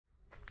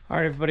All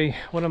right, everybody,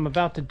 what I'm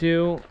about to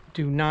do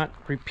not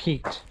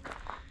repeat.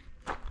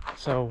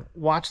 So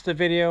watch the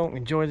video,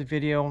 enjoy the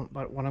video,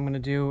 but what I'm going to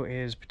do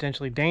is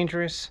potentially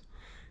dangerous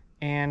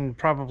and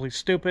probably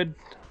stupid.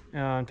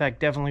 In fact,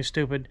 definitely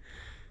stupid.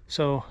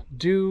 So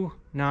do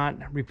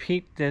not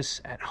repeat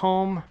this at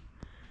home.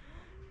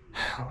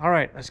 All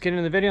right, let's get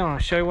into the video and I'll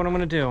show you what I'm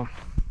going to do.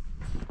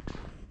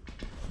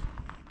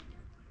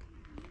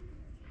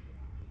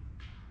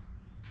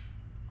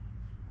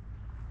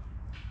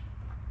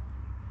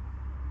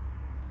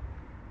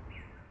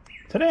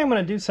 Today I'm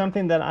going to do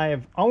something that I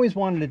have always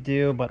wanted to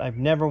do, but I've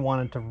never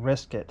wanted to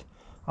risk it.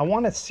 I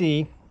want to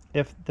see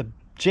if the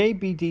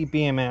JBD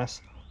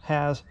BMS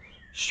has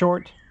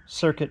short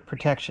circuit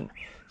protection.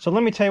 So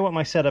let me tell you what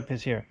my setup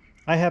is here.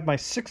 I have my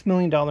 $6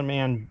 million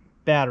man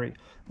battery.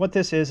 What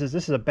this is this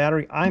is a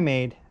battery I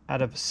made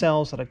out of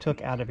cells that I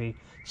took out of a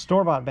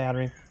store-bought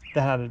battery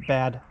that had a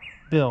bad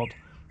build.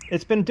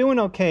 It's been doing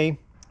okay,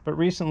 but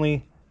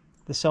recently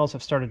the cells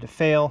have started to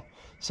fail,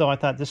 so I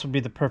thought this would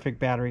be the perfect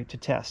battery to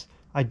test.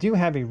 I do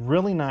have a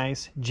really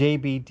nice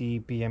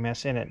JBD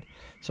BMS in it.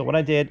 So what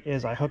I did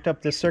is I hooked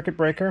up this circuit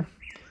breaker.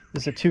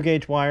 This is a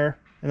 2-gauge wire,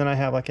 and then I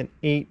have like an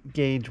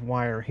 8-gauge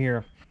wire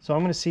here. So I'm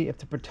going to see if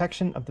the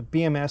protection of the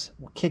BMS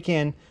will kick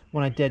in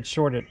when I dead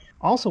short it.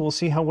 Also, we'll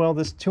see how well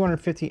this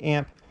 250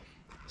 amp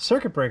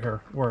circuit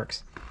breaker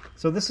works.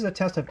 So this is a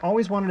test I've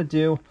always wanted to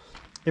do.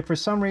 If for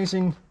some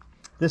reason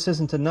this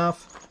isn't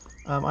enough,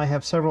 I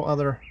have several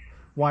other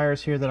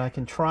wires here that I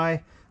can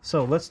try.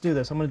 So let's do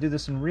this. I'm going to do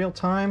this in real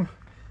time.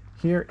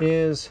 Here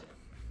is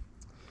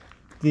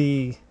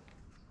the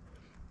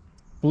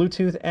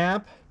Bluetooth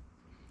app,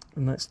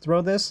 and let's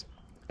throw this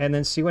and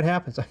then see what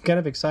happens. I'm kind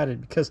of excited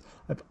because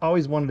I've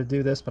always wanted to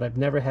do this, but I've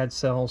never had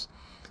cells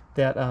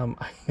that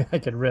I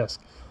could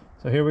risk.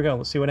 So here we go.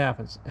 Let's see what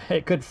happens.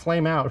 It could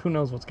flame out. Who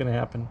knows what's going to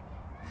happen?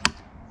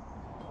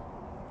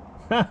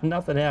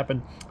 Nothing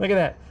happened. Look at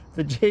that.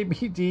 The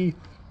JBD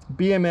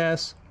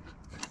BMS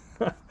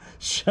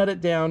shut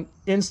it down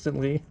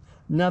instantly.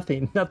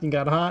 Nothing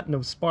got hot,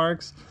 no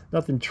sparks,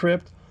 nothing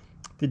tripped.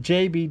 The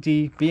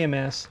JBD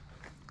BMS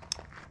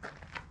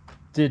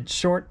did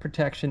short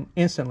protection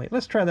instantly.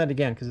 Let's try that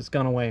again because it's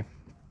gone away.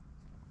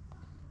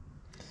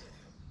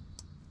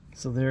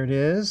 So there it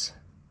is.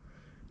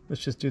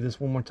 Let's just do this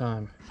one more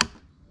time.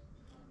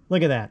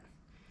 Look at that.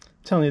 I'm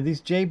telling you,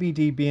 these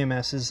JBD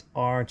BMSs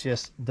are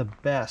just the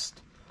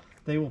best.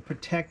 They will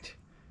protect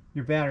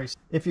your batteries.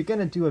 If you're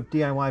going to do a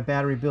DIY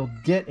battery build,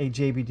 get a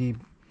JBD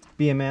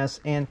BMS,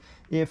 and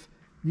if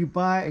you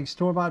buy a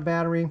store-bought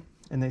battery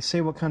and they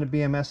say what kind of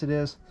BMS it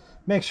is,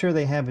 make sure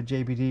they have a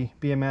JBD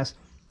BMS.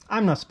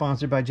 I'm not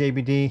sponsored by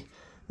JBD.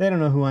 They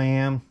don't know who I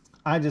am.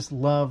 I just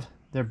love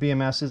their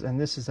BMSs, and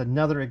this is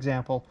another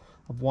example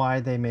of why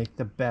they make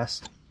the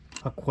best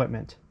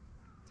equipment.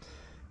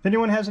 If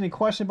anyone has any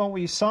question about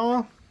what you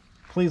saw,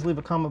 please leave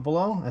a comment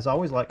below. As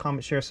always, like,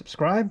 comment, share,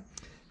 subscribe.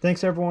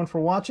 Thanks everyone for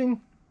watching.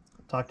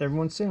 Talk to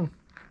everyone soon.